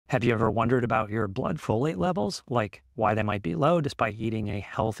Have you ever wondered about your blood folate levels, like why they might be low despite eating a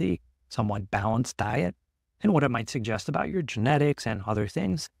healthy, somewhat balanced diet, and what it might suggest about your genetics and other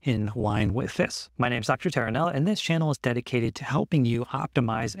things in line with this? My name is Dr. Taranella, and this channel is dedicated to helping you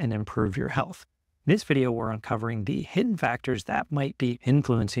optimize and improve your health. In this video, we're uncovering the hidden factors that might be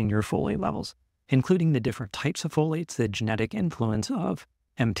influencing your folate levels, including the different types of folates, the genetic influence of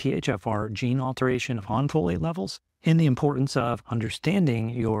MTHFR gene alteration on folate levels, and the importance of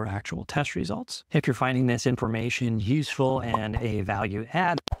understanding your actual test results. If you're finding this information useful and a value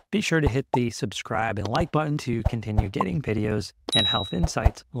add, be sure to hit the subscribe and like button to continue getting videos and health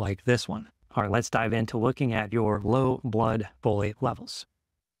insights like this one. All right, let's dive into looking at your low blood folate levels.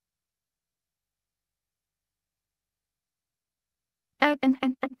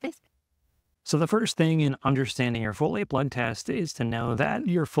 So the first thing in understanding your folate blood test is to know that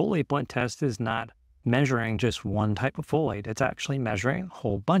your folate blood test is not measuring just one type of folate. It's actually measuring a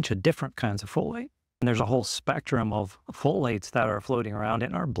whole bunch of different kinds of folate. And there's a whole spectrum of folates that are floating around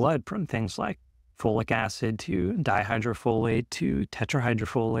in our blood, from things like folic acid to dihydrofolate to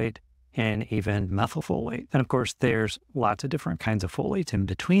tetrahydrofolate and even methylfolate. And of course, there's lots of different kinds of folates in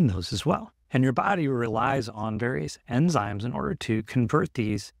between those as well. And your body relies on various enzymes in order to convert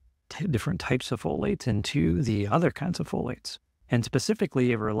these different types of folates into the other kinds of folates. And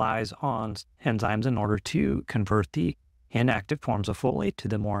specifically, it relies on enzymes in order to convert the inactive forms of folate to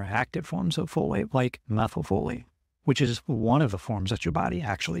the more active forms of folate, like methylfolate, which is one of the forms that your body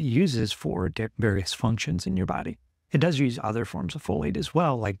actually uses for various functions in your body. It does use other forms of folate as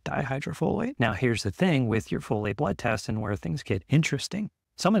well, like dihydrofolate. Now, here's the thing with your folate blood test and where things get interesting.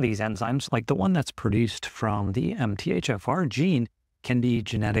 Some of these enzymes, like the one that's produced from the MTHFR gene, can be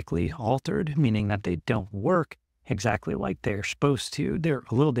genetically altered, meaning that they don't work exactly like they're supposed to. They're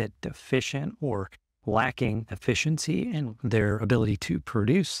a little bit deficient or lacking efficiency in their ability to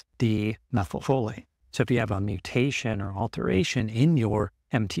produce the methylfolate. So if you have a mutation or alteration in your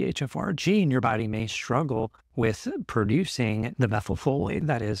MTHFR gene, your body may struggle with producing the methylfolate,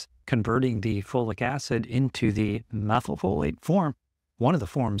 that is, converting the folic acid into the methylfolate form, one of the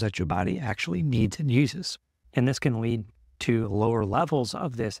forms that your body actually needs and uses. And this can lead to lower levels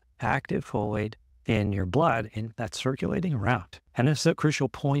of this active folate in your blood and that's circulating around. And this is a crucial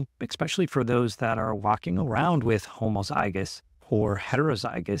point, especially for those that are walking around with homozygous or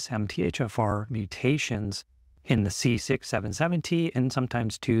heterozygous MTHFR mutations in the C677T and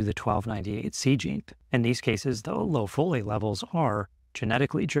sometimes to the 1298C gene. In these cases, the low folate levels are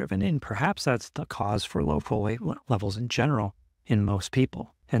genetically driven, and perhaps that's the cause for low folate levels in general in most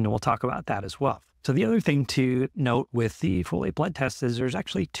people. And we'll talk about that as well. So the other thing to note with the folate blood test is there's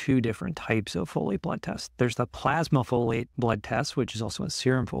actually two different types of folate blood test. There's the plasma folate blood test, which is also a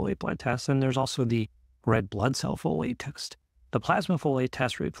serum folate blood test, and there's also the red blood cell folate test. The plasma folate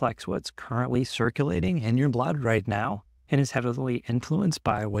test reflects what's currently circulating in your blood right now and is heavily influenced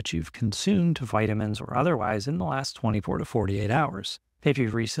by what you've consumed, vitamins or otherwise, in the last 24 to 48 hours. If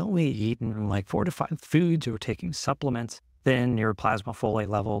you've recently eaten like fortified foods or taking supplements, then your plasma folate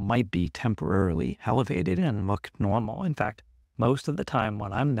level might be temporarily elevated and look normal. In fact, most of the time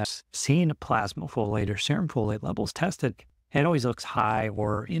when I'm seeing plasma folate or serum folate levels tested, it always looks high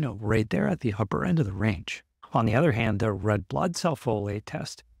or, right there at the upper end of the range. On the other hand, the red blood cell folate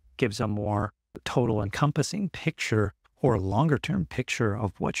test gives a more total encompassing picture or longer-term picture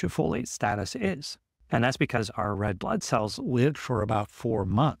of what your folate status is. And that's because our red blood cells live for about 4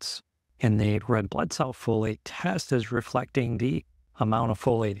 months. And the red blood cell folate test is reflecting the amount of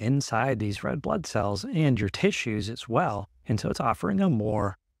folate inside these red blood cells and your tissues as well. And so it's offering a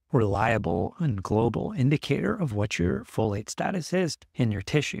more reliable and global indicator of what your folate status is in your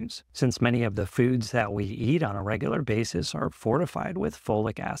tissues. Since many of the foods that we eat on a regular basis are fortified with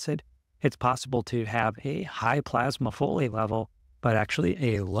folic acid, it's possible to have a high plasma folate level, but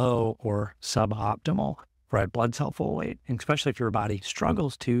actually a low or suboptimal red blood cell folate, especially if your body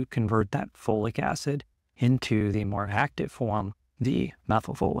struggles to convert that folic acid into the more active form, the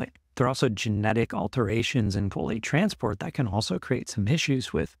methylfolate. There are also genetic alterations in folate transport that can also create some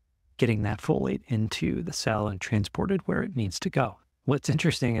issues with getting that folate into the cell and transported where it needs to go. What's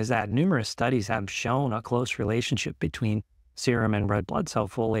interesting is that numerous studies have shown a close relationship between serum and red blood cell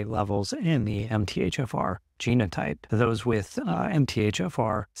folate levels and the MTHFR genotype. Those with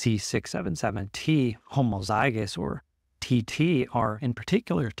MTHFR C677T homozygous or TT are in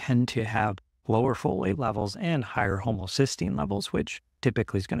particular tend to have lower folate levels and higher homocysteine levels, which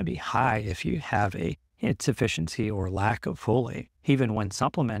typically is going to be high if you have a insufficiency or lack of folate. Even when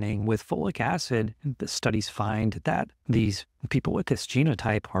supplementing with folic acid, the studies find that these people with this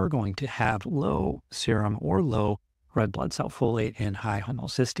genotype are going to have low serum or low red blood cell folate and high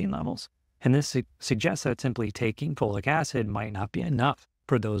homocysteine levels. And this suggests that simply taking folic acid might not be enough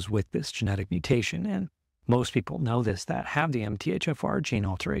for those with this genetic mutation. And most people know this that have the MTHFR gene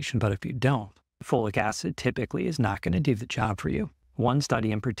alteration, but if you don't, folic acid typically is not going to do the job for you. One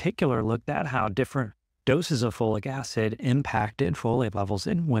study in particular looked at how different doses of folic acid impacted folate levels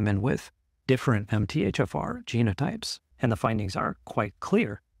in women with different MTHFR genotypes. And the findings are quite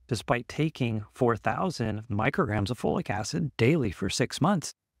clear. Despite taking 4,000 micrograms of folic acid daily for 6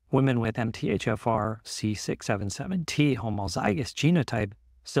 months, women with MTHFR C677T homozygous genotype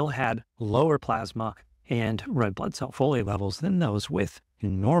still had lower plasma and red blood cell folate levels than those with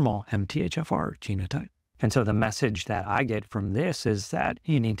normal MTHFR genotype. And so the message that I get from this is that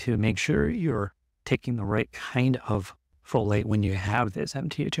you need to make sure you're taking the right kind of folate when you have this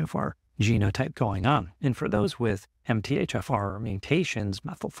MTHFR genotype going on. And for those with MTHFR mutations,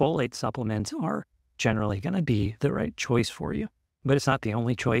 methylfolate supplements are generally going to be the right choice for you. But it's not the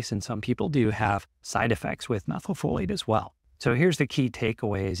only choice, and some people do have side effects with methylfolate as well. So here's the key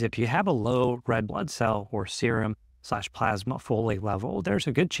takeaways. If you have a low red blood cell or serum/plasma folate level, there's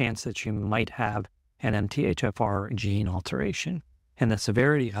a good chance that you might have an MTHFR gene alteration. And the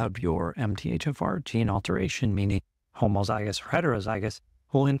severity of your MTHFR gene alteration, meaning homozygous or heterozygous,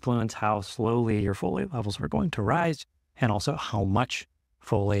 will influence how slowly your folate levels are going to rise and also how much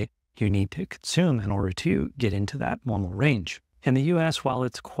folate you need to consume in order to get into that normal range. In the US, while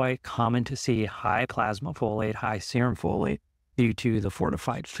it's quite common to see high plasma folate, high serum folate due to the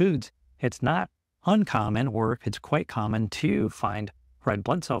fortified foods, it's not uncommon, or it's quite common to find red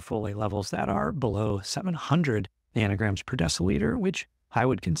blood cell folate levels that are below 700 nanograms per deciliter, which I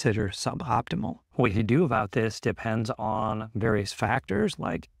would consider suboptimal. What you do about this depends on various factors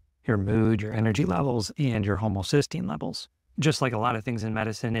like your mood, your energy levels, and your homocysteine levels. Just like a lot of things in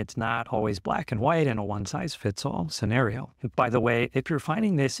medicine, it's not always black and white in a one-size-fits-all scenario. By the way, if you're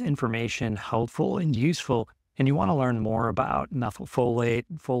finding this information helpful and useful, and you want to learn more about methylfolate,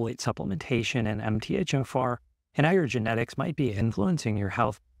 folate supplementation, and MTHFR, and how your genetics might be influencing your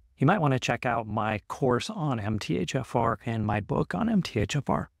health, you might want to check out my course on MTHFR and my book on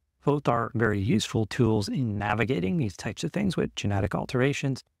MTHFR. Both are very useful tools in navigating these types of things with genetic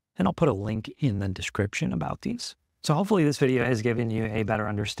alterations, and I'll put a link in the description about these. So hopefully this video has given you a better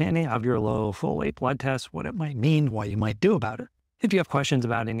understanding of your low folate blood test, what it might mean, what you might do about it. If you have questions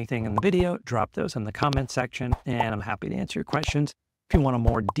about anything in the video, drop those in the comments section, and I'm happy to answer your questions. If you want a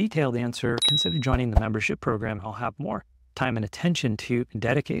more detailed answer, consider joining the membership program. I'll have more time and attention to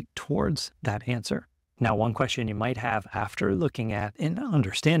dedicate towards that answer. Now, one question you might have after looking at and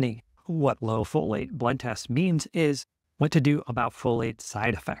understanding what low folate blood test means is what to do about folate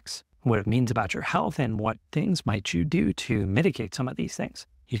side effects, what it means about your health, and what things might you do to mitigate some of these things.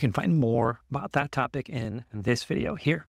 You can find more about that topic in this video here.